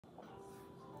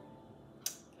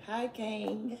Hi,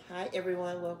 gang. Hi,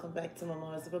 everyone. Welcome back to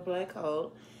Memoirs of a Black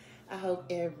Hole. I hope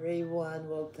everyone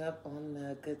woke up on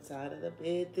the good side of the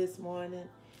bed this morning.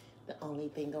 The only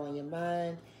thing on your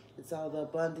mind is all the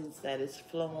abundance that is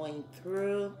flowing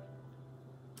through.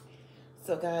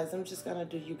 So, guys, I'm just going to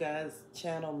do you guys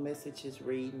channel messages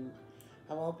reading.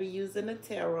 I won't be using the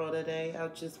tarot today. I'll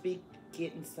just be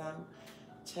getting some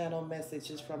channel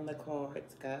messages from the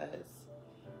cards, guys.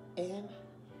 And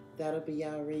that'll be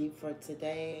our read for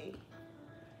today.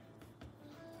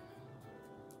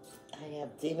 I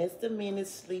have Dennis the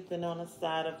Menace sleeping on the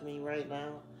side of me right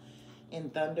now,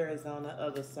 and Thunder is on the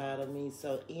other side of me.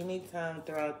 So anytime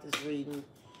throughout this reading,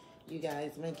 you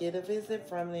guys may get a visit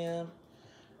from them.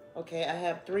 Okay, I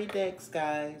have 3 decks,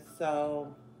 guys.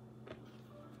 So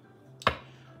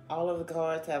all of the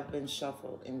cards have been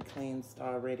shuffled and cleansed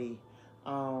already.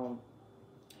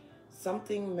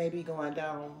 Something may be going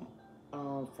down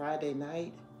Friday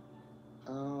night.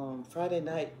 Friday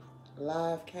night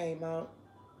live came out.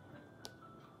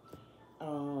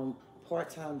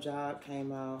 Part-time job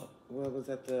came out. What was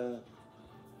at the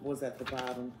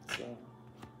bottom. So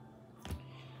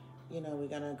we're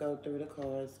gonna go through the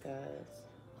cards, guys.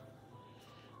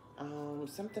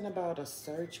 Something about a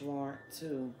search warrant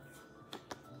too.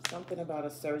 Something about a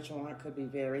search warrant could be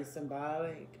very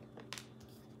symbolic.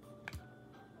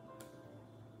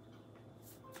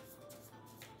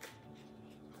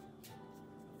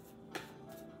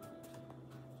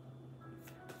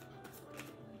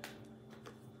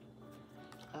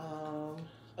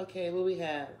 Okay, what we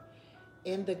have?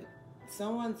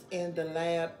 Someone's in the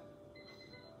lab.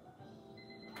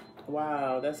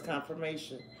 Wow, that's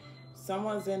confirmation.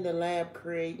 Someone's in the lab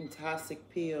creating toxic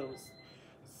pills.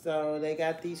 So they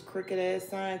got these crooked ass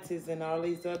scientists and all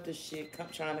these other shit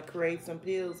trying to create some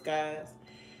pills, guys.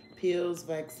 Pills,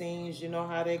 vaccines, you know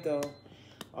how they go.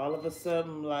 All of a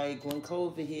sudden, like when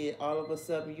COVID hit, all of a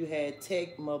sudden you had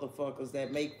tech motherfuckers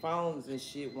that make phones and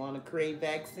shit want to create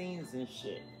vaccines and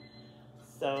shit.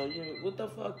 So what the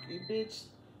fuck, you bitch?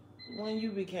 When you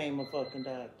became a fucking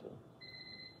doctor?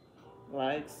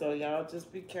 Right? So y'all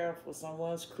just be careful.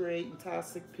 Someone's creating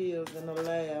toxic pills in the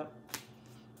lab.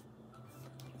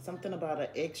 Something about an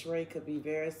x-ray could be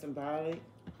very symbolic.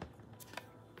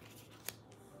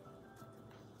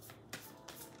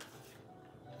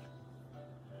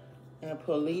 And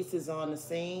police is on the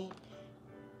scene.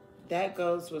 That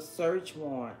goes with search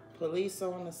warrant. Police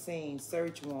on the scene,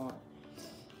 search warrant.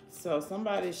 So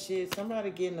somebody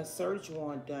getting a search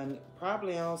warrant done,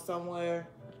 probably on somewhere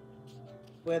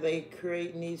where they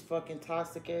creating these fucking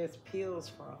toxic ass pills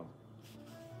from.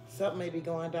 Something may be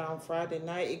going down Friday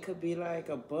night. It could be like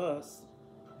a bus.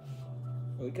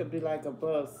 It could be like a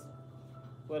bus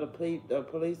where the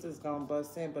police is gonna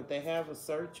bust in, but they have a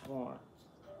search warrant.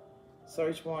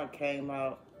 Search warrant came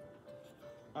out.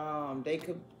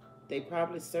 They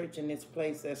probably searching this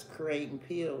place that's creating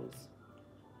pills.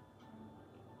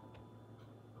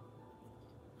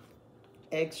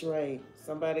 X-ray.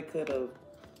 Somebody could have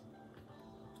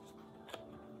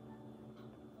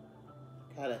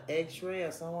got an x-ray,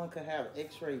 or someone could have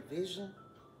x-ray vision.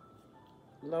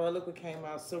 Lord, look what came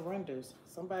out. Surrenders.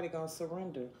 Somebody gonna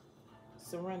surrender.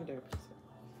 Surrender.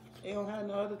 They don't have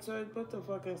no other choice but to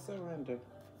fucking surrender.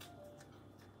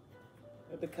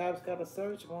 If the cops got a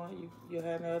search warrant, you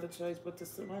have no other choice but to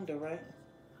surrender, right?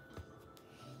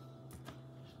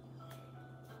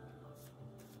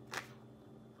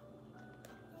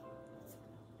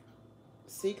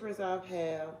 Secrets I've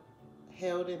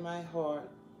held in my heart,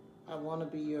 I want to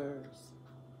be yours.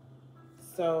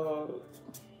 So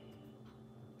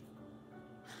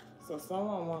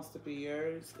someone wants to be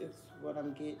yours is what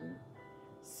I'm getting.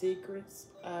 Secrets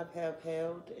I have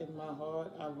held in my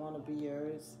heart, I want to be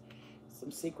yours.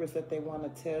 Some secrets that they want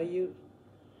to tell you.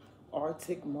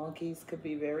 Arctic Monkeys could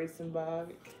be very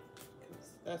symbolic.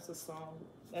 That's a song.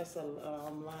 That's a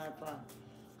line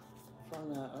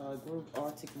from the group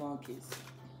Arctic Monkeys.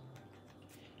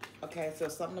 Okay, so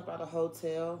something about a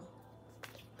hotel.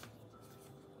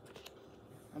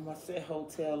 I'm going to say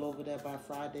hotel over there by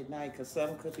Friday night, because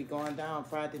something could be going down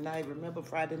Friday night. Remember,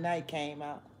 Friday night came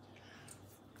out.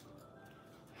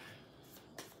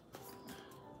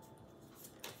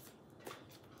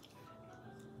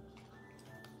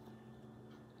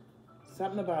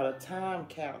 Something about a time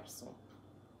capsule.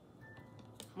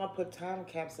 I'm going to put time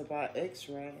capsule by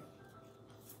X-ray.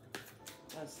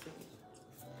 Let's see.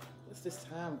 What's this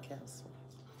time capsule?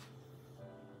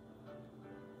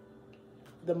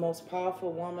 The most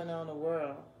powerful woman on the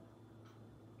world.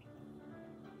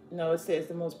 No, it says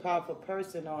the most powerful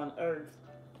person on earth.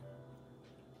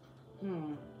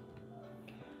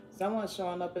 Someone's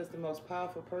showing up as the most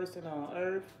powerful person on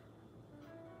earth.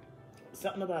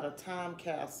 Something about a time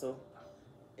capsule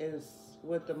is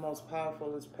with the most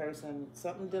powerfulest person.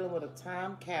 Something dealing with a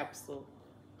time capsule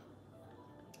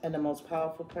and the most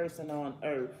powerful person on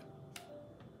earth.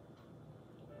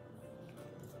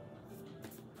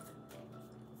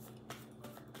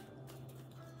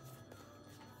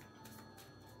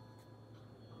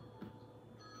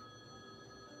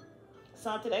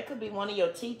 Santa, that could be one of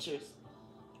your teachers.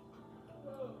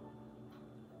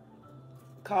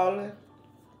 Calling.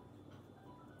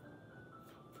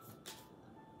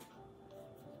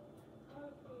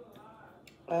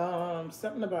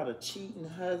 Something about a cheating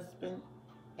husband.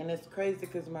 And it's crazy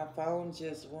because my phone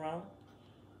just rung.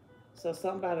 So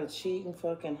something about a cheating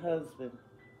fucking husband.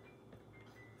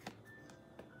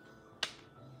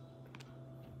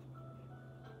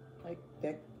 Like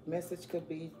that message could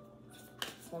be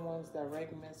someone's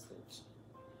direct message.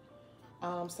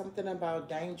 Something about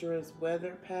dangerous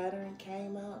weather pattern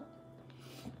came up.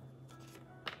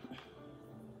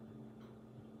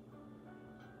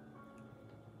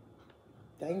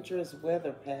 Dangerous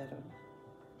weather pattern.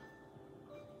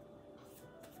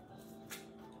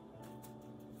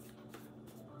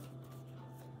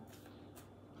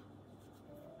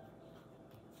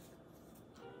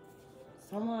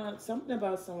 Something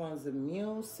about someone's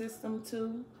immune system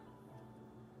too.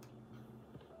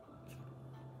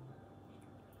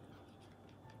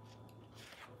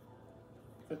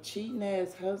 A cheating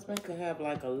ass husband could have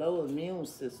like a low immune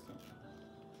system.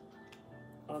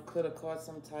 Or could have caught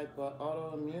some type of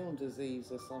autoimmune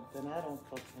disease or something. I don't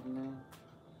fucking know.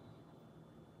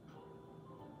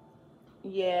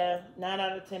 Yeah, 9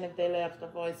 out of 10 if they left a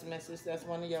voice message, that's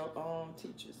one of your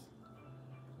teachers.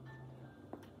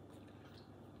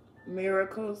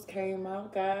 Miracles came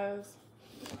out, guys.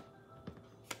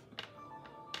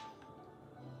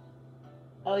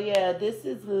 Oh yeah, this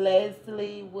is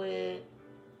Leslie with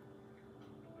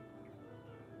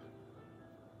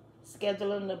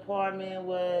scheduling an appointment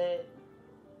with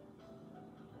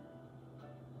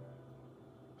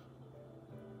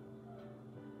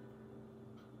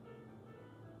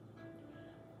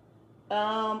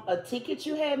a ticket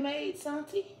you had made,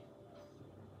 Santi?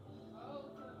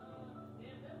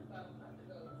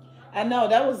 I know,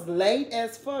 that was late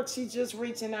as fuck. She just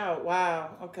reaching out.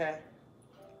 Wow, okay.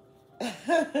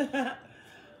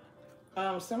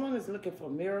 Someone is looking for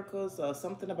miracles or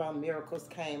something about miracles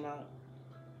came out.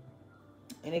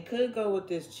 And it could go with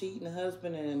this cheating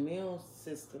husband and immune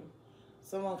system.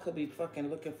 Someone could be fucking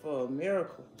looking for a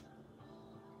miracle.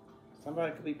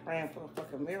 Somebody could be praying for a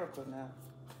fucking miracle now.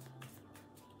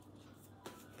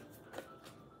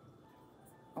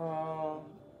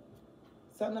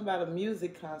 Something about a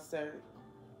music concert.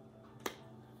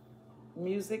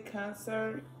 Music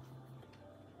concert.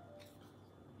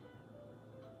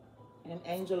 An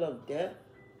angel of death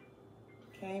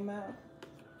came out.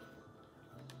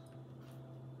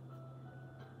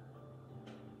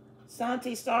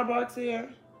 Santi, Starbucks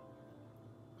here.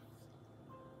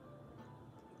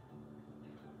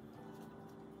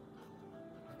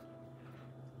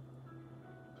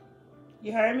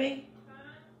 You heard me?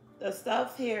 The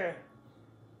stuff's here.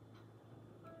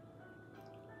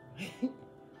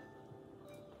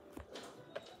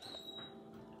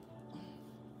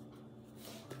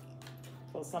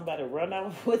 So somebody run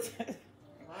out with it.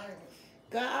 Right.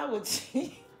 God would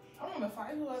cheat. I want to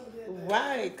fight whoever did that.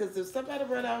 Right, because if somebody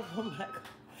run out, oh my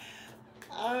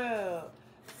God.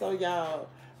 So y'all,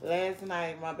 last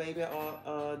night my baby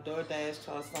DoorDash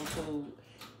charged some food.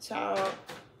 Child,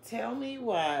 tell me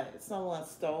why someone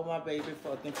stole my baby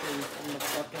fucking food from the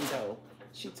fucking door.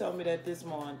 She told me that this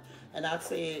morning, and I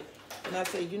said,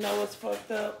 you know what's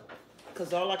fucked up?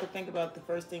 Because all I could think about, the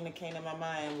first thing that came to my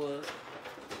mind was,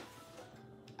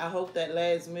 I hope that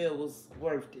last meal was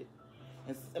worth it.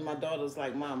 And my daughter's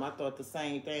like, Mom, I thought the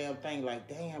same damn thing. Like,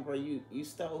 damn, bro, you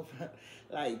stole.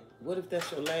 Like, what if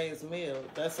that's your last meal?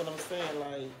 That's what I'm saying.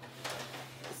 Like,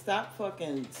 stop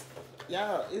fucking.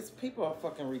 Y'all, people are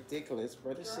fucking ridiculous,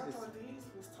 bro. This shit is. These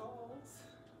was toes.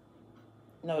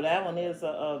 No, that one is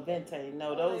a Vente.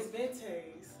 No, those.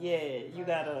 Ventes. Yeah, you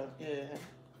gotta. Yeah.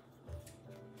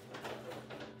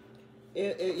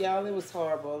 Y'all, it was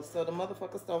horrible. So the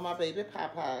motherfucker stole my baby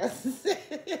Popeyes. Go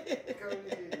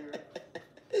here.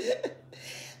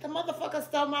 The motherfucker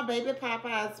stole my baby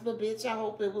Popeyes, but bitch, I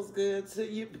hope it was good to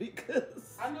you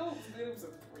because I know it was good. It was a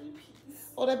 3-piece.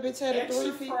 Oh, that bitch had extra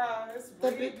a 3-piece. fries,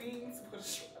 red beans with a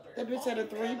strawberry. That bitch had a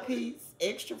 3-piece,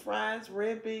 extra fries,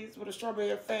 red beans with a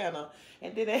strawberry Fanta,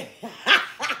 and then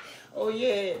oh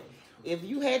yeah, If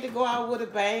you had to go out with a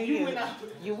bang, you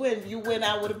went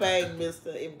out with a bang,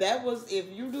 mister. If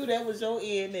you knew that was your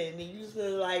end and you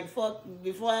said like, fuck,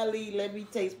 before I leave, let me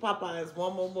taste Popeyes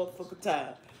one more motherfucking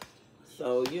time.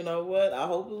 So, you know what? I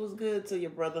hope it was good to you,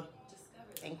 brother.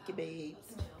 Thank you, babes.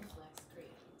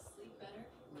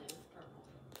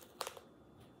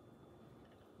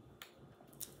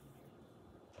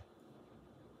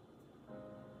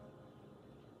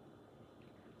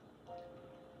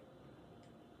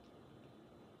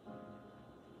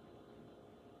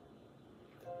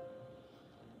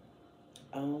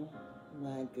 Oh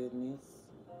my goodness.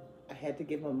 I had to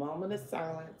give a moment of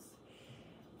silence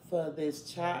for this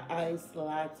chai ice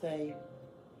latte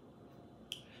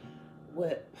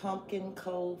with pumpkin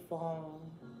cold foam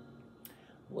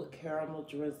with caramel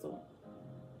drizzle.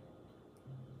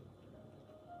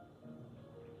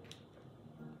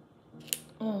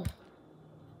 Mm.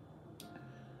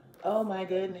 Oh my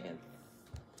goodness.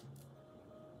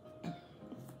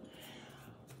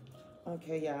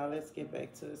 Okay, y'all, let's get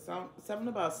back to it. Something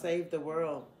about save the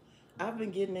world. I've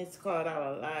been getting this called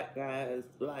out a lot, guys.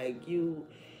 Like you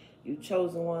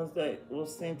chosen ones that were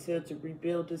sent here to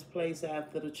rebuild this place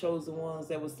after the chosen ones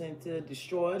that were sent to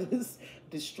destroy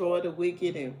the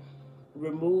wicked and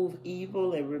remove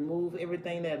evil and remove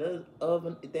everything that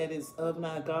is of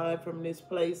not God from this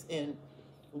place and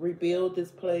rebuild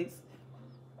this place.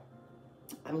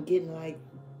 I'm getting like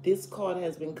this card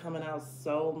has been coming out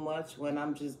so much when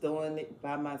I'm just doing it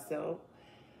by myself.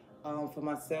 For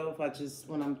myself,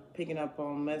 when I'm picking up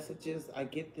on messages, I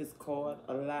get this card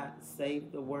a lot.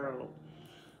 Save the world.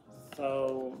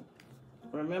 So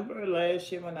remember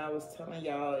last year when I was telling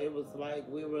y'all it was like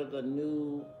we were the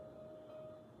new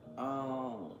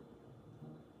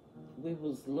we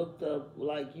was looked up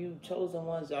like you chosen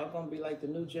ones, y'all gonna be like the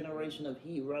new generation of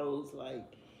heroes.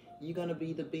 Like you're gonna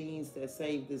be the beings that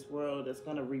save this world, that's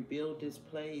gonna rebuild this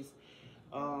place.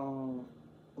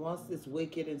 Once this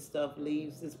wicked and stuff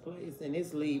leaves this place, and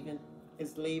it's leaving,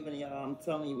 y'all. I'm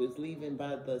telling you, it's leaving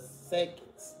by the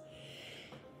seconds.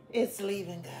 It's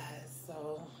leaving, guys.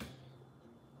 So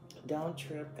don't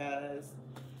trip, guys.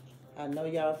 I know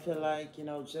y'all feel like,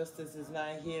 justice is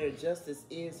not here. Justice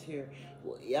is here.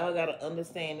 What y'all got to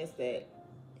understand is that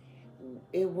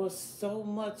it was so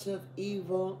much of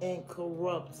evil and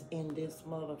corrupt in this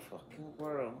motherfucking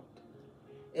world.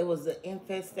 It was an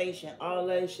infestation. All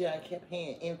last year I kept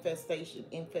hearing infestation,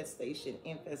 infestation,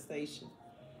 infestation.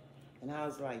 And I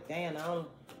was like, damn,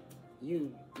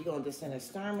 you gonna just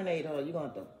exterminate her. You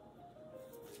gonna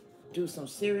do some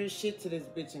serious shit to this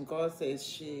bitch. And God says,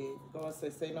 shit. God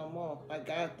says, say no more. I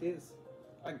got this.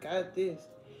 I got this.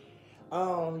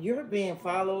 You're Being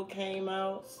Followed came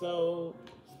out. So,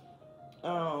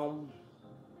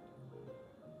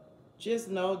 just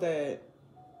know that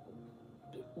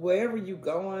wherever you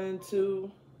going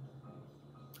to,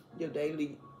 your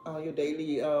daily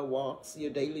walks,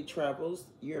 your daily travels,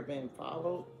 you're being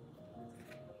followed.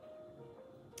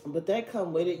 But that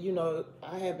come with it,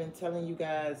 I have been telling you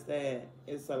guys that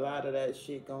it's a lot of that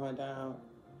shit going down.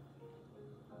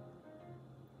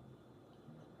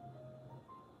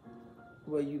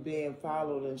 Where you being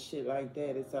followed and shit like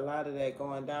that. It's a lot of that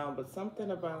going down. But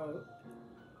something about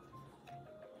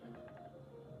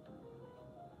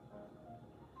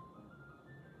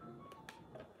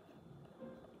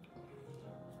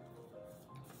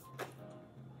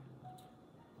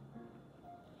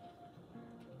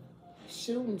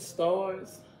shooting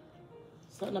stars.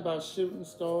 Something about shooting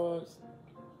stars.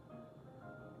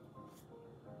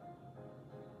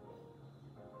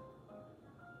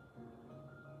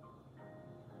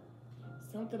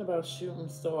 Something about shooting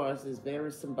stars is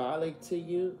very symbolic to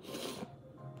you.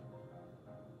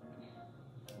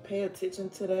 Pay attention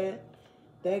to that.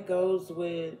 That goes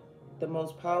with the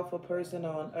most powerful person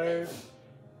on earth.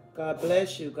 God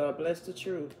bless you. God bless the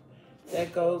truth.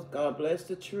 God bless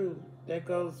the truth. That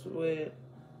goes with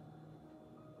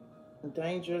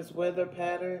dangerous weather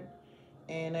pattern.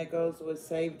 And that goes with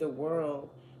save the world.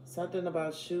 Something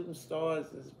about shooting stars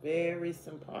is very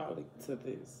symbolic to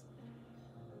this.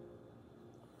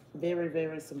 Very,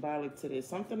 very symbolic to this.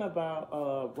 Something about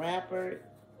a rapper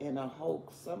and a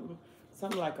hoax.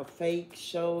 Something like a fake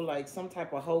show, like some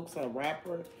type of hoax or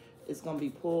rapper is going to be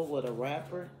pulled with a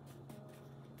rapper.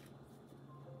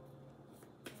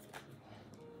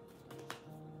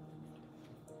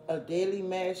 A deadly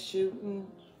mass shooting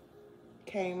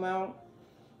came out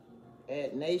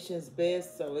at Nation's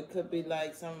Best, so it could be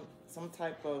like some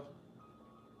type of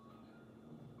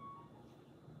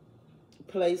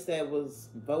place that was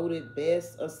voted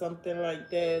best or something like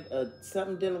that.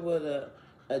 Something dealing with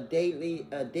a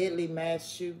deadly mass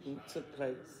shooting took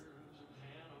place.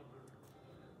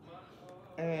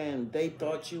 and they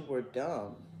thought you were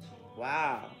dumb.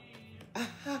 Wow.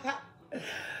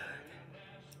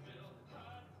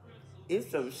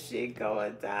 It's some shit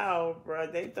going down, bro.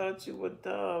 They thought you were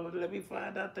dumb. Let me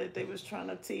find out that they was trying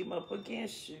to team up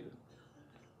against you.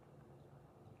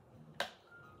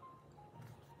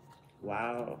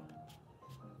 Wow.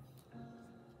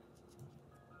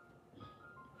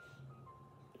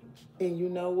 And you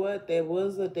know what? There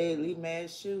was a deadly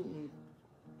mass shooting.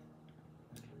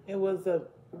 It was a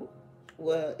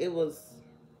well, it was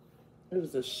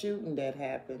a shooting that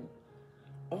happened.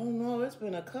 Oh no, it's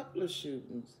been a couple of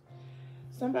shootings.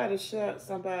 Somebody shot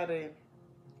somebody,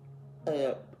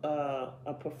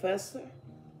 a professor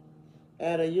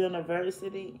at a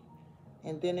university,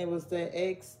 and then it was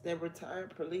the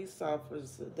retired police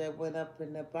officer that went up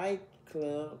in the bike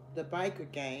club, the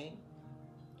biker gang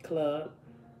club,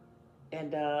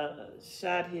 and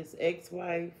shot his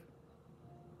ex-wife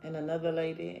and another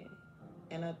lady,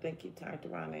 and I think he turned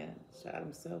around and shot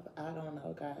himself. I don't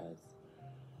know, guys,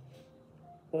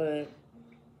 but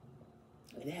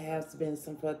it has been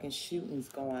some fucking shootings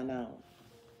going on.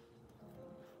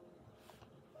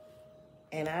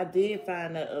 And I did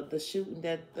find the shooting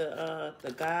that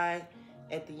the guy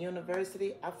at the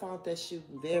university. I found that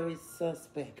shooting very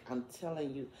suspect. I'm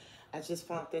telling you, I just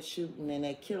found that shooting and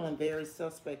that killing very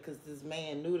suspect because this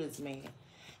man knew this man,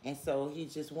 and so he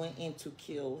just went in to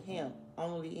kill him,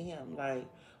 only him. Like,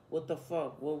 what the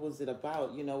fuck? What was it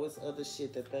about? You know, it's other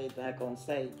shit that they not gonna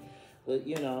say, but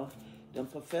you know, them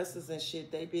professors and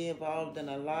shit, they be involved in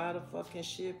a lot of fucking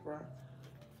shit, bro.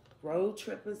 Road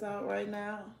trippers out right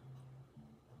now.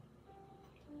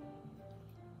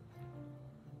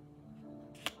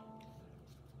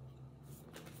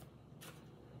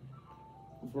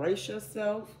 Brace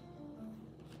yourself.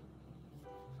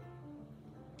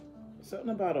 Something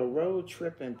about a road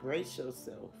trip and brace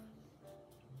yourself.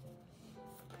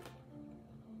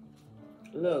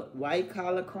 Look, white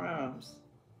collar crimes.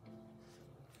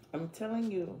 I'm telling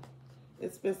you,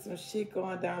 it's been some shit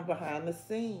going down behind the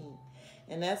scene.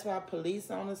 And that's why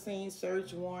police on the scene,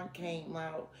 search warrant came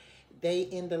out. They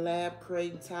in the lab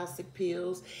creating toxic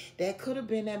pills. That could have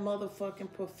been that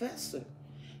motherfucking professor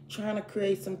trying to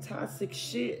create some toxic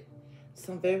shit.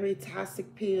 Some very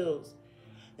toxic pills.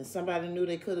 And somebody knew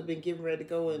they could have been getting ready to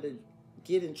go and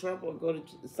get in trouble or go to.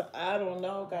 So I don't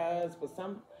know, guys, but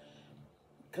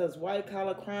because white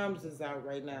collar crimes is out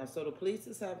right now, so the police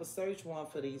just have a search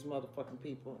warrant for these motherfucking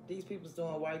people. These people's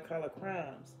doing white collar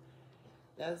crimes.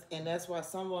 That's why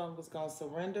someone was gonna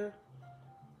surrender.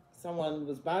 Someone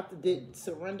was about to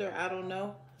surrender. I don't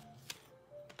know.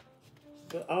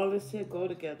 But all this shit go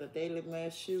together. Daily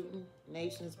mass shooting,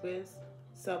 nation's best.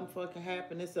 Something fucking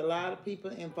happened. It's a lot of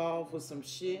people involved with some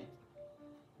shit.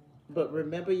 But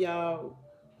remember, y'all,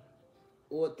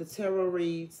 what the terror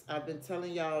reads, I've been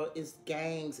telling y'all, it's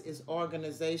gangs, it's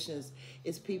organizations,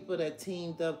 it's people that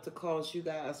teamed up to cause you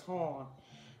guys harm.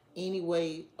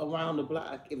 Anyway, around the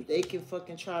block, if they can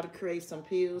fucking try to create some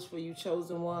pills for you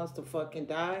chosen ones to fucking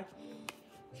die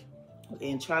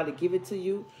and try to give it to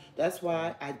you, that's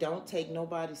why I don't take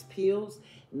nobody's pills.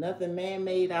 Nothing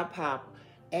man-made I pop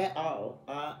at all.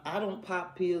 I don't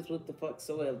pop pills with the fuck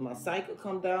so if my cycle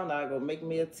come down, I go make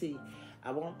me a tea.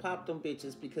 I won't pop them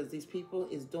bitches because these people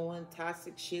is doing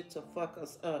toxic shit to fuck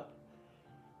us up.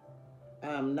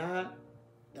 I'm not.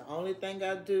 The only thing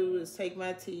I do is take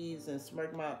my teas and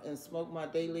smoke my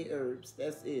daily herbs.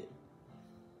 That's it.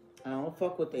 I don't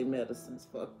fuck with their medicines.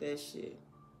 Fuck that shit.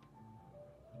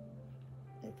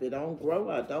 If it don't grow,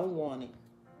 I don't want it.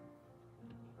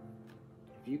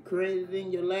 If you create it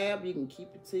in your lab, you can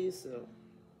keep it to yourself.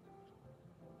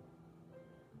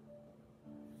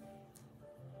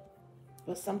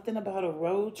 But something about a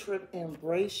road trip,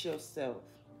 embrace yourself.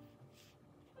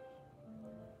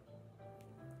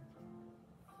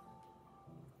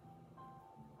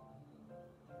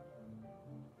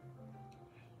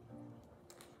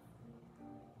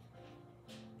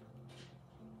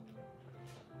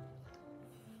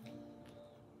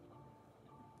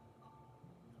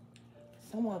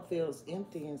 Someone feels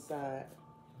empty inside.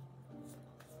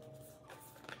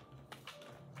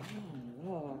 Oh,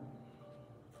 Lord.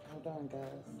 Hold on,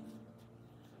 guys.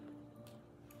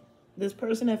 This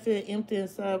person that felt empty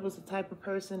inside was the type of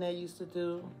person that used to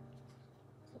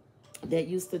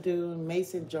do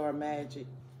mason jar magic.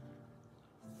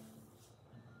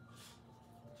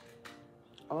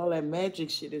 All that magic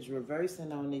shit is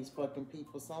reversing on these fucking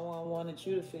people. Someone wanted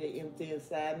you to feel empty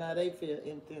inside. Now they feel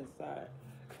empty inside.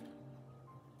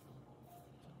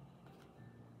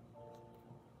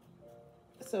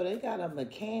 So they got a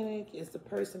mechanic. It's the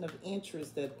person of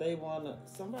interest that they want to.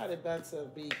 Somebody about to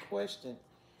be questioned.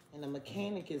 And a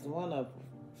mechanic is one of them.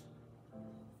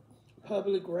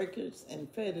 Public records and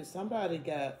fetish. Somebody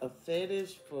got a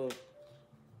fetish for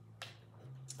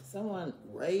someone.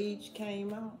 Rage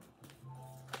came out.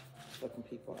 Fucking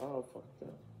people all fucked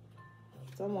up.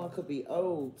 Someone could be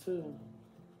old too.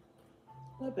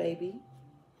 What, baby?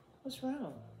 What's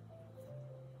wrong?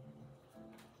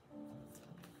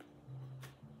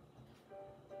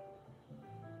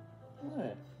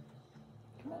 What?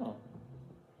 Come on.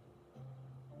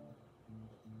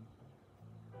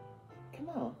 Come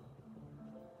on.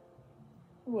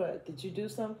 What? Did you do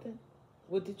something?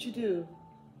 What did you do?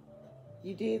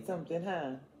 You did something,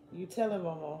 huh? You telling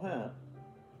Mama, huh?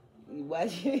 Why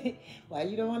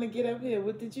you don't want to get up here?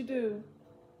 What did you do?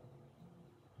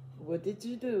 What did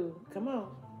you do? Come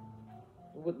on.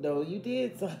 What, no, you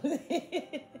did something.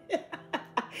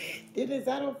 Dennis,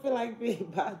 I don't feel like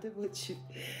being bothered with you.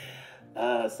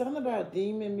 Something about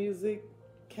demon music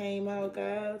came out,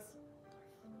 guys.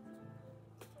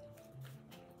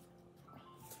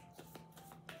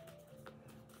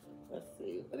 Let's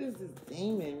see. What is this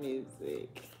demon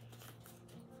music?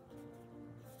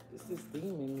 This is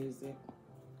demon music.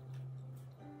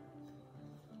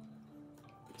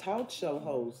 Talk show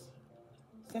host.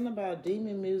 Something about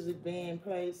demon music being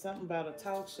played. Something about a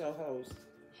talk show host.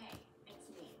 Hey, it's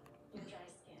me, your dry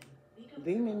skin.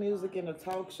 Demon music and a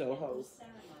talk show host.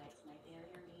 Ceramides my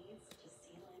barrier needs to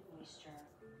seal in moisture.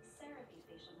 CeraVe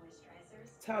facial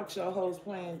moisturizers. Talk show host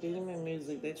playing demon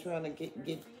music. They're trying to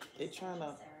they're trying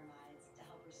to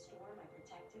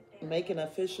make an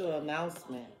official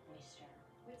announcement.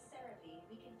 With CeraVe,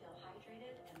 we can feel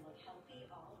hydrated and look healthy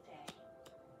all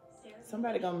day.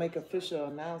 Somebody gonna make official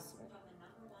announcement.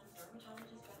 From the #1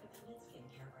 dermatologist recommended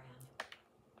skincare brand.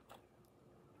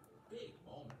 Big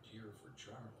moment here for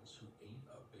Charles, who ate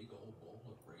a big old bowl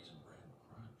of Raisin Bran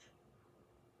Crunch.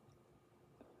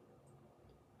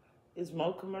 It's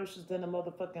more commercials than a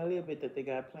motherfucking little bit that they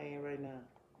got playing right now.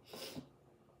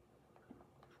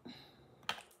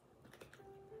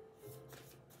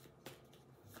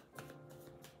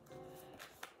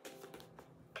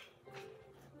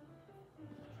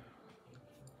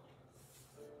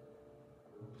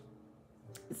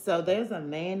 So there's a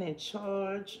man in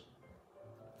charge.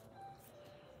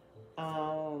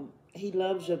 He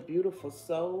loves your beautiful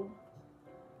soul.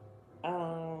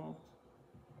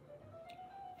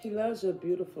 He loves your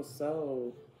beautiful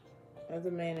soul. As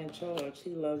a man in charge,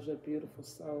 he loves your beautiful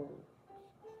soul.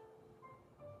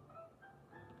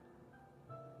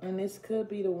 And this could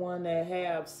be the one that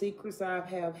have secrets I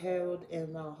have held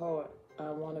in my heart.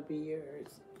 I want to be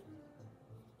yours.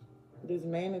 This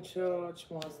man in charge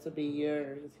wants to be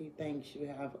yours. He thinks you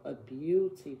have a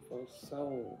beautiful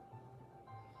soul.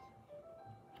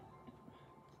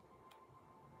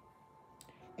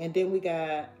 And then we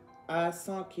got, I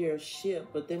sunk your ship,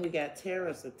 but then we got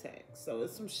terrorist attacks. So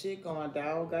it's some shit going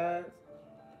down, guys.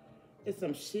 It's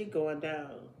some shit going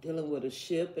down, dealing with a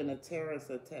ship and a terrorist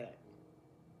attack.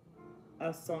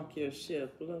 I sunk your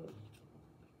ship. Look.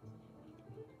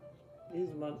 These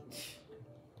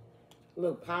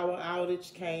look, power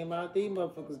outage came out. These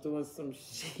motherfuckers doing some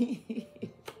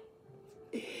shit.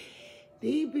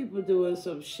 These people doing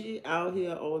some shit out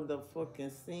here on the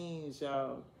fucking scenes,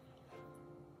 y'all.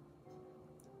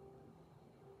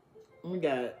 We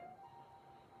got,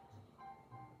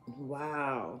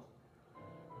 wow.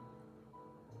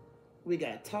 We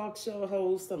got talk show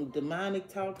hosts, some demonic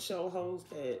talk show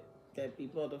hosts that be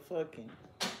motherfucking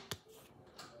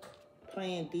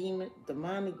playing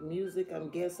demonic music, I'm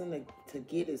guessing, to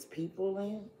get his people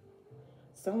in.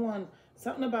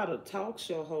 Something about a talk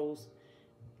show host,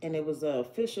 and it was an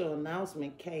official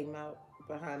announcement came out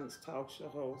behind this talk show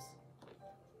host.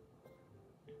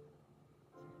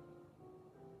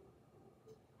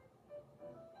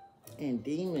 And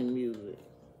demon music.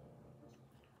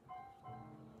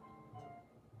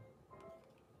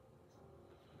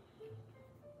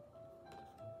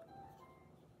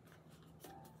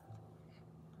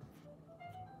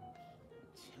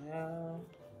 Child.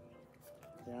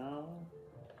 Y'all.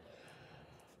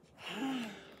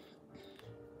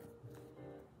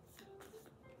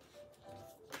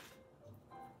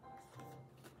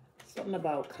 Something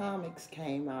about comics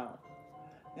came out.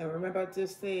 And remember I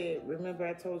just said, remember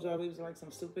I told y'all we was like some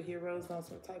superheroes on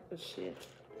some type of shit?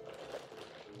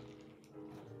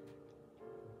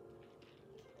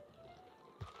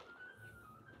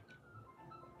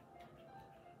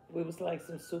 We was like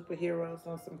some superheroes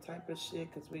on some type of shit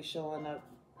because we showing up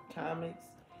comics,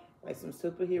 like some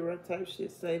superhero type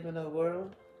shit, saving the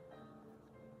world.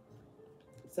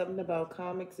 Something about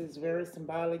comics is very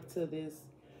symbolic to this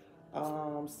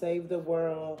save the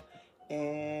world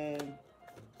and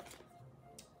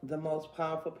the most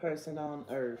powerful person on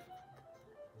earth.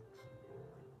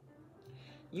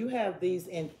 You have these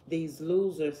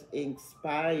losers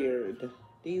inspired.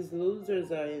 These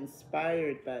losers are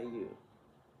inspired by you.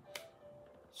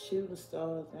 Shooting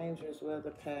stars, dangerous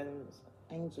weather patterns,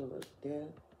 angel of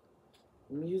death,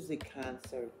 music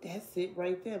concert. That's it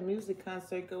right there. Music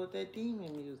concert go with that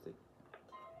demon music.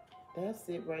 That's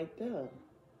it right there.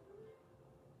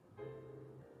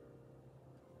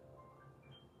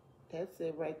 That's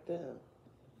it right there.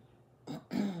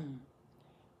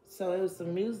 So it was a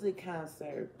music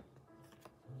concert.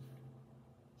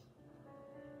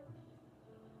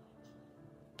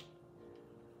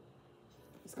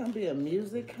 It's gonna be a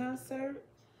music concert.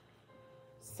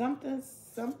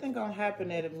 Something gonna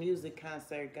happen at a music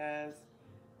concert, guys.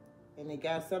 And it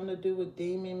got something to do with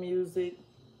demon music.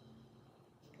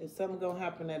 There's something gonna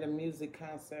happen at a music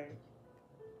concert.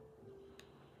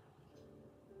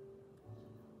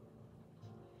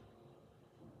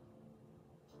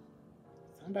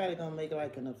 Somebody gonna make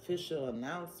like an official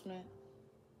announcement.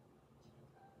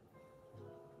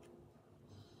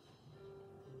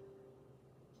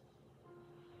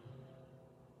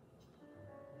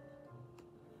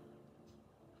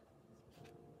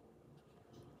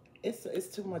 It's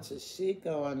too much of shit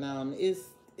going on.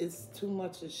 It's too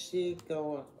much of shit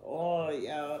going on,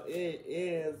 y'all. It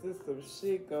is. It's some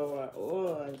shit going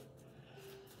on.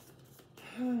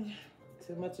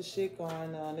 Too much of shit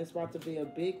going on. It's about to be a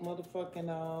big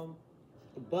motherfucking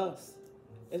bus.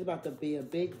 It's about to be a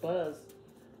big bus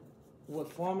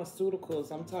with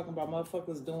pharmaceuticals. I'm talking about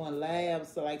motherfuckers doing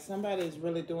labs. So like somebody is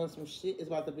really doing some shit. It's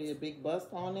about to be a big bust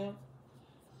on them.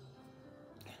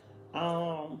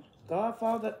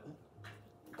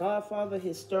 Godfather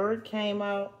Historic came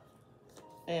out,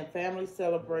 and Family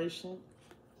Celebration.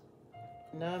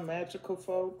 Non-magical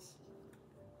folks.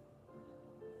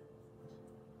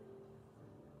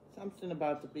 Something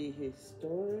about to be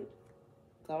historic.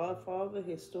 Godfather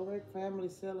Historic Family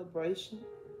Celebration.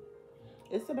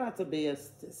 It's about to be a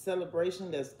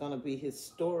celebration that's going to be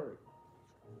historic.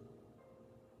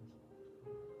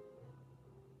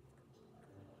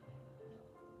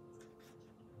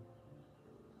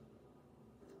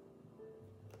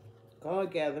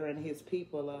 God gathering his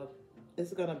people up.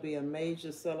 It's going to be a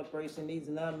major celebration. These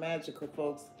non-magical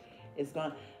folks is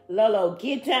going, Lolo,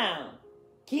 get down.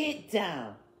 Get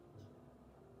down.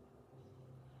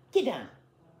 Get down.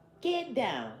 Get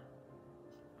down.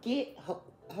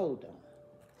 Hold on.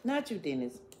 Not you,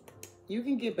 Dennis. You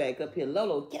can get back up here.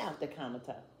 Lolo, get out the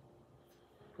countertop.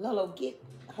 Lolo,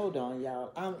 hold on,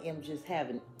 y'all. I am just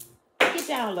having, get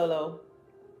down, Lolo.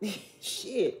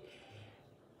 Shit.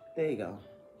 There you go.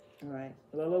 All right.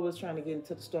 Lolo was trying to get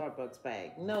into the Starbucks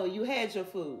bag. No, you had your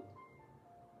food.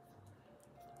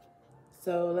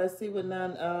 So let's see what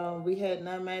we had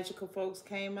non-magical folks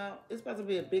came out. It's about to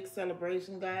be a big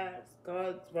celebration, guys.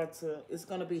 It's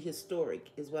going to be historic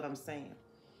is what I'm saying.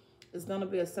 It's going to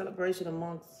be a celebration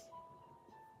amongst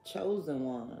chosen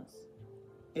ones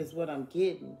is what I'm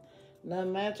getting.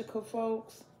 Non-magical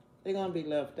folks, they're going to be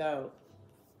left out.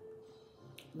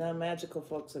 Non-magical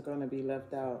folks are going to be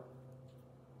left out.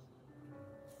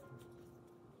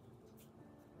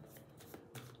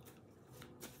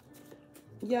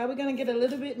 Yeah, we're going to get a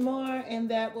little bit more, and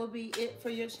that will be it for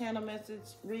your channel message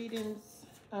readings.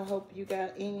 I hope you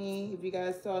got any, if you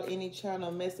guys saw any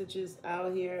channel messages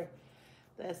out here.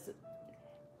 That's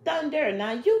Thunder.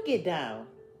 Now you get down.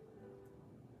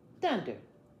 Thunder.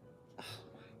 Oh,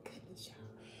 my goodness, y'all.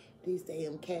 These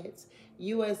damn cats.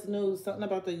 U.S. News, something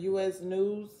about the U.S.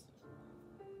 News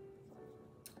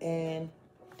and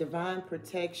divine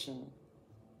protection.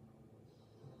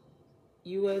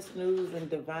 U.S. News and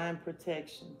divine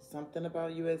protection. Something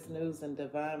about U.S. News and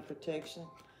divine protection.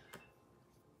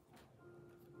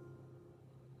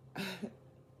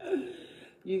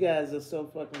 You guys are so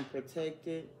fucking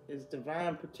protected. It's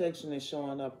divine protection is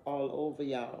showing up all over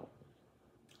y'all.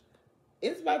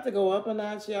 It's about to go up a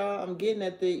notch, y'all. I'm getting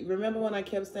at remember when I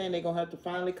kept saying they're going to have to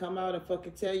finally come out and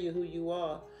fucking tell you who you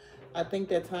are? I think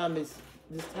this time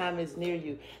is near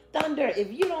you. Thunder,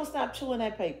 if you don't stop chewing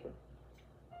that paper.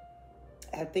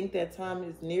 I think that time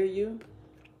is near you.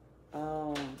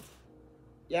 Y'all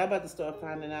about to start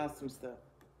finding out some stuff.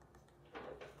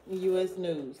 U.S.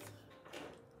 News.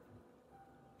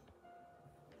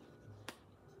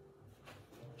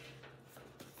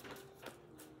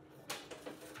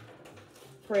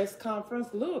 Press conference.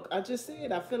 Look, I just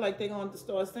said, I feel like they're going to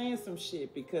start saying some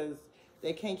shit because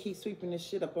they can't keep sweeping this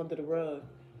shit up under the rug.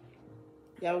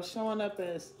 Y'all showing up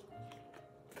as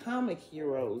comic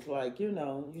heroes, like, you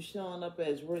know, you showing up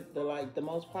as the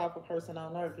most powerful person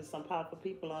on earth. There's some powerful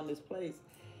people on this place.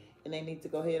 and they need to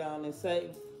go ahead on and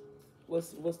say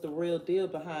what's the real deal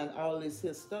behind all this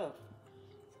his stuff.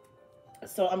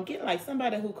 So I'm getting like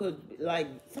somebody who could like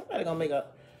somebody gonna make a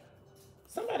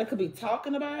somebody could be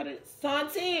talking about it.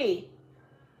 Santi,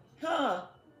 huh?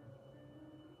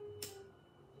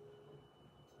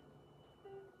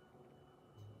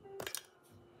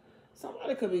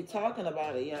 Somebody could be talking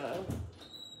about it, y'all.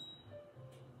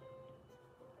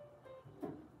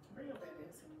 Real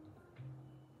badass.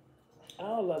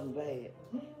 All of them bad.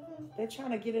 They're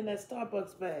trying to get in that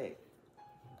Starbucks bag.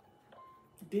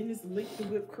 Dennis licked the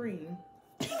whipped cream.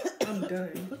 I'm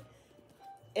done.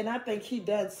 And I think he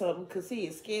done something because he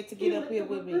is scared to get up here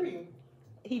with me. Cream.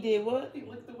 He did what? He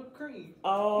licked the whipped cream.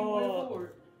 Oh. He went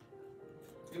forward.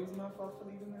 It was my fault for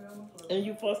leaving it on the floor. And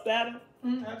you fussed at him?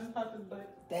 I just popped his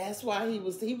butt. That's why he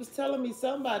was telling me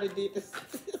somebody did this.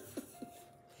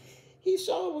 He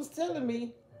sure was telling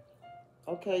me.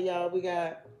 Okay, y'all, we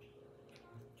got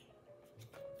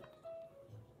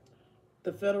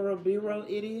the Federal Bureau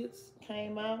idiots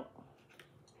came out.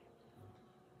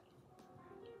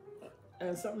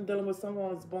 And something dealing with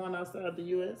someone was born outside the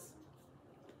U.S.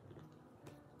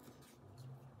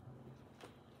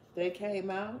 They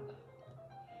came out.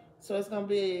 So it's gonna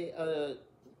be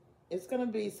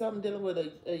something dealing with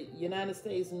a United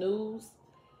States news,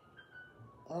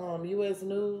 U.S.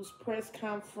 news press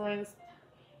conference.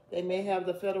 They may have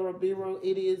the Federal Bureau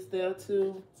idiots there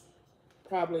too.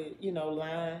 Probably,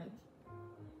 lying.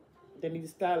 They need to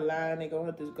start lying. They're gonna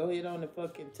have to go ahead on and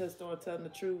fucking start telling the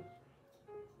truth.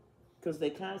 Because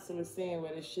they constantly saying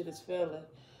where this shit is failing.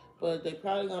 But they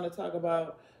probably gonna talk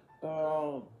about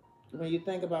when you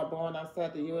think about born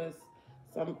outside the U.S.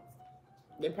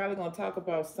 They're probably gonna talk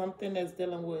about something that's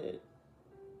dealing with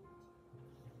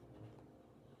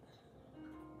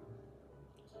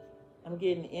I'm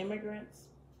getting immigrants.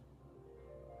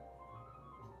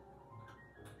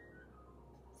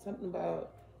 Something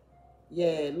about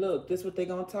look, this is what they're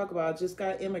gonna talk about. I just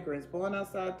got immigrants born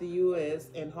outside the U.S.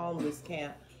 in homeless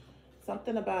camp.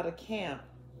 Something about a camp.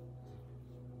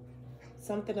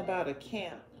 Something about a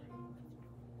camp.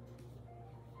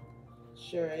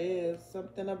 Sure is.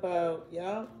 Something about,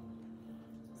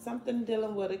 something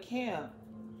dealing with a camp.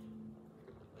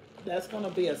 That's going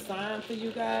to be a sign for you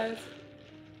guys.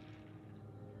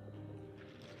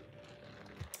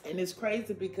 And it's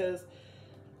crazy because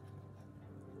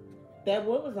that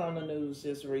was on the news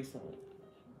just recently.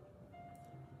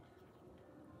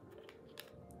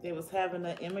 They was having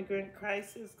an immigrant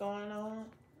crisis going on.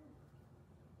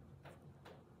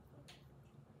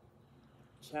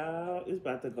 Child, it's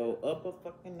about to go up a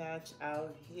fucking notch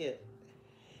out here.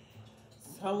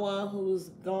 Someone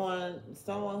who's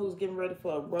getting ready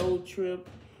for a road trip.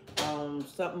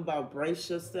 Something about brace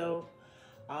yourself.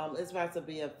 It's about to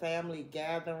be a family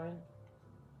gathering.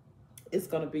 It's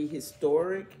gonna be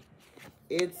historic.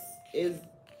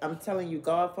 I'm telling you,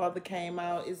 Godfather came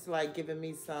out. It's like giving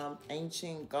me some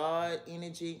ancient God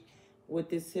energy with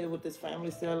this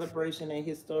family celebration and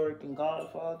historic and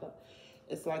Godfather.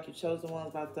 It's like your chosen one's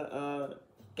about to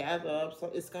gather up.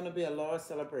 So it's going to be a large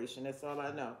celebration. That's all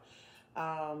I know.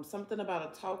 Something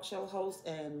about a talk show host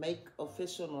and make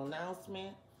official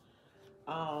announcement.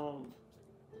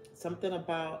 Something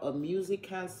about a music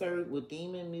concert with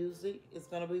demon music. It's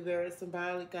going to be very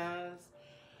symbolic, guys.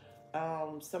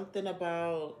 Something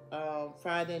about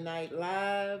Friday Night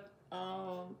Live.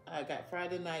 I got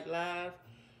Friday Night Live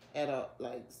at a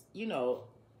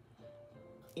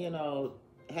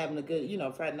having a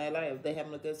good, Friday Night Live. They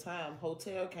having a good time.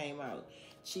 Hotel came out.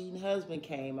 Cheating Husband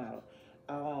came out.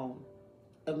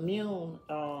 Immune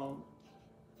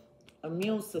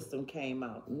System came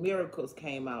out. Miracles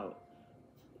came out.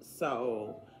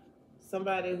 So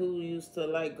somebody who used to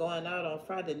like going out on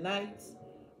Friday nights,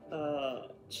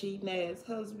 cheating ass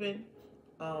husband,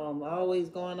 always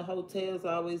going to hotels,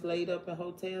 always laid up in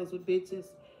hotels with bitches.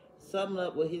 Something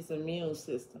up with his immune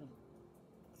system.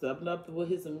 Something up with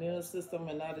his immune system,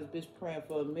 and now this bitch praying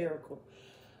for a miracle.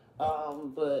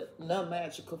 But no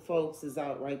magical folks is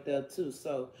out right there too.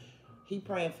 So he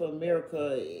praying for a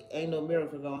miracle. Ain't no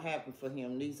miracle gonna happen for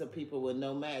him. These are people with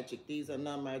no magic. These are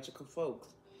non-magical folks.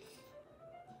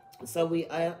 So we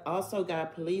also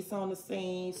got police on the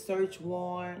scene, search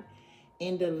warrant,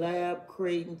 in the lab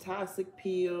creating toxic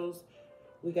pills.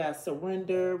 We got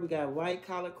surrender. We got white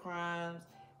collar crimes.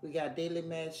 We got daily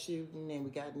mass shooting, and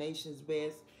we got nation's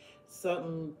best.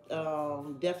 Something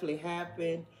definitely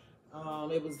happened.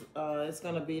 It's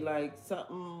gonna be like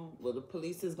something. Well, the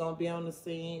police is gonna be on the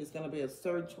scene. It's gonna be a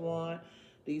search warrant.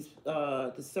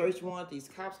 The search warrant. These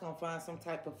cops gonna find some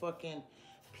type of fucking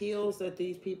pills that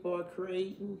these people are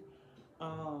creating.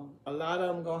 A lot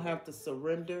of them gonna have to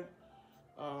surrender.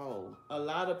 A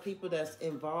lot of people that's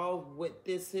involved with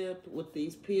this here, with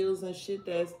these pills and shit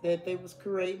that they was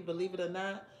creating, believe it or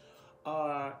not,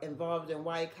 are involved in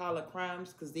white collar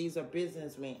crimes because these are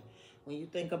businessmen. When you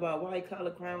think about white collar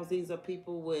crimes, these are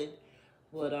people with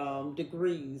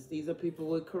degrees. These are people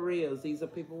with careers. These are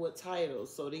people with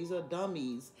titles. So these are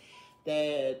dummies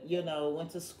that, you know,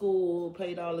 went to school,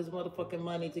 paid all this motherfucking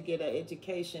money to get an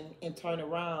education and turn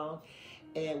around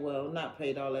and, well, not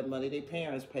paid all that money. Their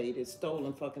parents paid it,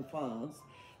 stolen fucking funds,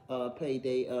 paid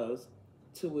their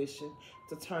tuition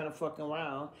to turn a fucking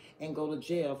around and go to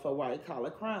jail for white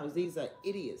collar crimes. These are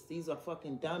idiots. These are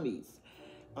fucking dummies.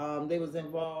 They was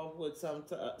involved with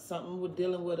something with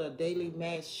dealing with a daily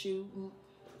mass shooting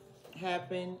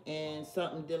happened and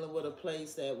something dealing with a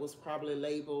place that was probably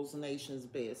labeled nation's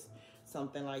best,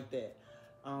 something like that.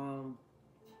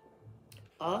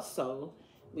 Also,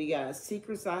 we got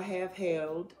secrets I have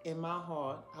held in my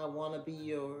heart. I want to be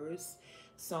yours.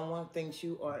 Someone thinks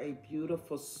you are a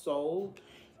beautiful soul.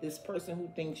 This person who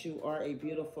thinks you are a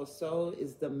beautiful soul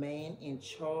is the man in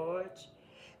charge.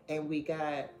 And we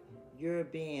got you're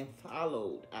being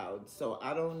followed out. So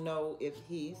I don't know if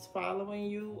he's following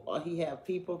you or he have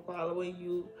people following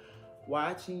you,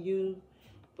 watching you,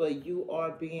 but you are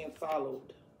being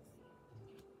followed.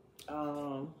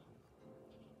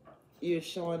 You're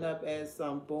showing up as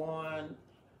some born,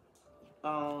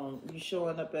 you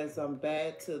showing up as some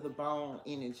bad to the bone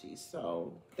energy.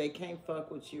 So they can't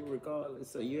fuck with you regardless.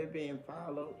 So you're being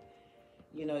followed.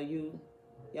 You know,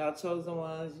 y'all chosen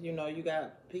ones, you know, you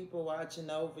got people watching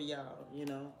over y'all, you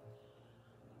know.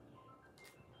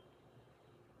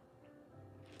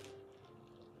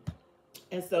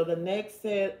 And so the next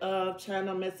set of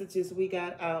channel messages we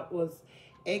got out was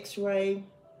X-ray,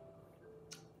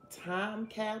 time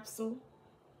capsule,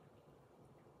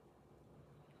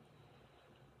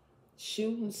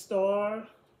 shooting star,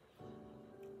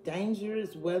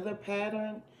 dangerous weather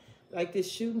pattern. Like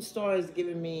this shooting star is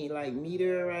giving me like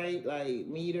meteorite, like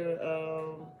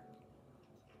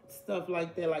stuff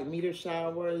like that, like meteor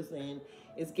showers, and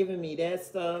it's giving me that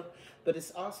stuff. But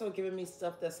it's also giving me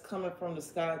stuff that's coming from the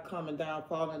sky, coming down,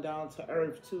 falling down to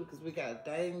earth too, because we got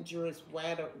dangerous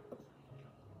weather.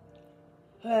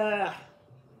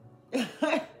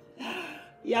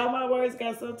 Y'all, my words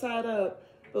got so tied up.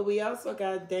 But we also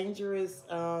got dangerous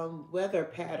weather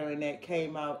pattern that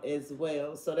came out as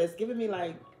well. So that's giving me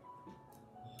like,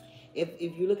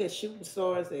 if you look at shooting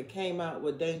stars that came out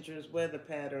with dangerous weather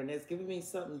pattern, that's giving me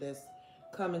something that's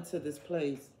coming to this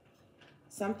place.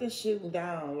 Something shooting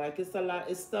down. Like it's a lot,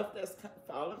 it's stuff that's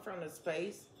falling from the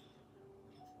space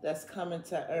that's coming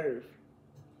to Earth.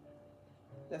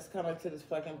 That's coming to this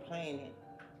fucking planet.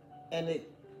 And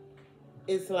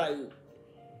it's like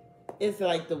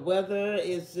the weather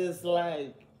is just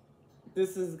like,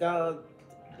 this is God.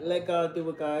 Let God do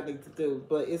what God needs to do.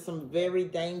 But it's some very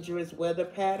dangerous weather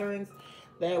patterns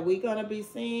that we're going to be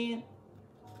seeing.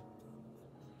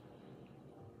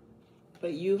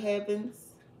 But you heavens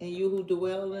and you who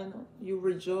dwell in them, you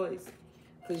rejoice.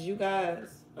 Because you guys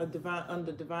are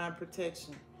under divine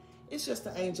protection. It's just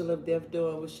the angel of death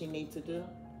doing what she needs to do.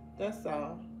 That's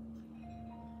all.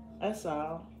 That's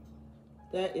all.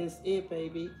 That is it,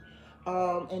 baby.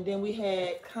 And then we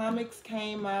had comics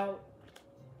came out.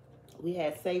 We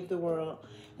had Save the World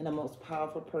and the most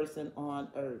powerful person on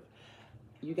earth.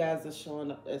 You guys are showing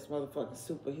up as motherfucking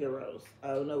superheroes. I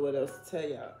don't know what else to tell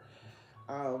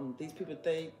y'all. These people,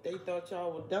 they thought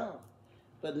y'all were dumb.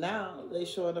 But now they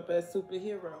showing up as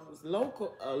superheroes.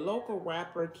 A local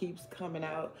rapper keeps coming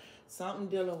out. Something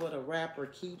dealing with a rapper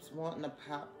keeps wanting to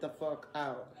pop the fuck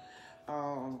out.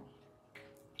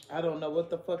 I don't know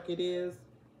what the fuck it is.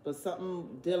 But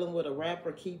something dealing with a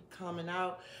rapper keep coming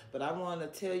out. But I want to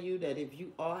tell you that if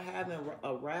you are having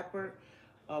a rapper,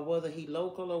 whether he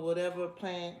local or whatever,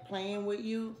 playing with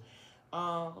you,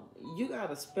 you got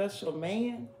a special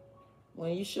man.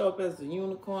 When you show up as a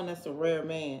unicorn, that's a rare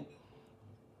man.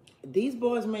 These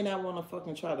boys may not want to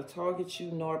fucking try to target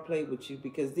you nor play with you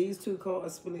because these two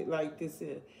cards split like this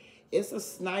here. It's a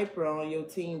sniper on your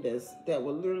team that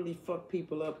will literally fuck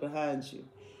people up behind you.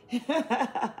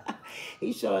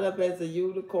 He showed up as a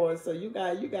unicorn, so you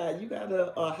got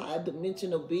a high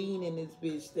dimensional being in this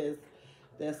bitch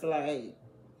that's like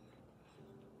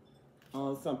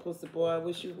on some pussy boy I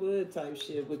wish you would type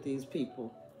shit with these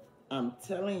people. I'm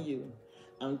telling you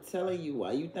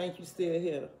why you think you still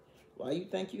here. Why you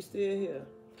think you still here?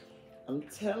 I'm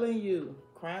telling you,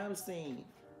 crime scene.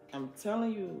 I'm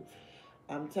telling you,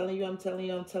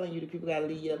 the people gotta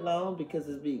leave you alone because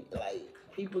it's be like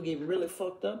people get really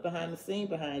fucked up behind the scene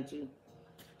behind you.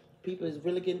 People is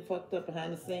really getting fucked up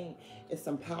behind the scene. It's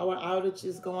some power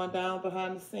outages going down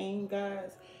behind the scene,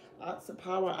 guys. Lots of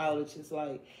power outages.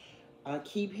 Like, I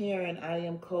keep hearing, I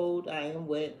am cold, I am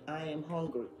wet, I am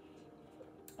hungry.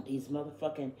 These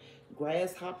motherfucking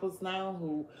grasshoppers now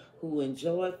who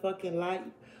enjoy fucking life,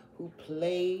 who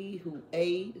play, who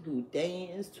ate, who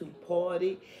danced, who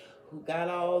party, who got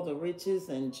all the riches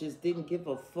and just didn't give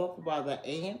a fuck while the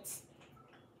ants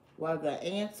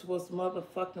was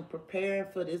motherfucking preparing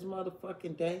for this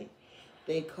motherfucking day.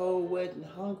 They cold, wet, and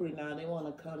hungry now. They want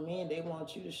to come in. They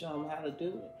want you to show them how to do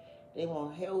it. They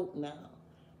want help now.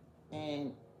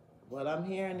 And what I'm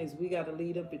hearing is we got to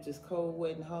lead up at just cold,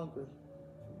 wet, and hungry.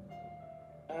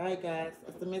 All right, guys.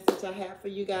 That's the message I have for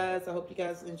you guys. I hope you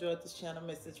guys enjoyed this channel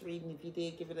message reading. If you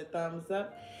did, give it a thumbs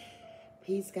up.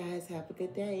 Peace, guys. Have a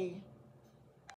good day.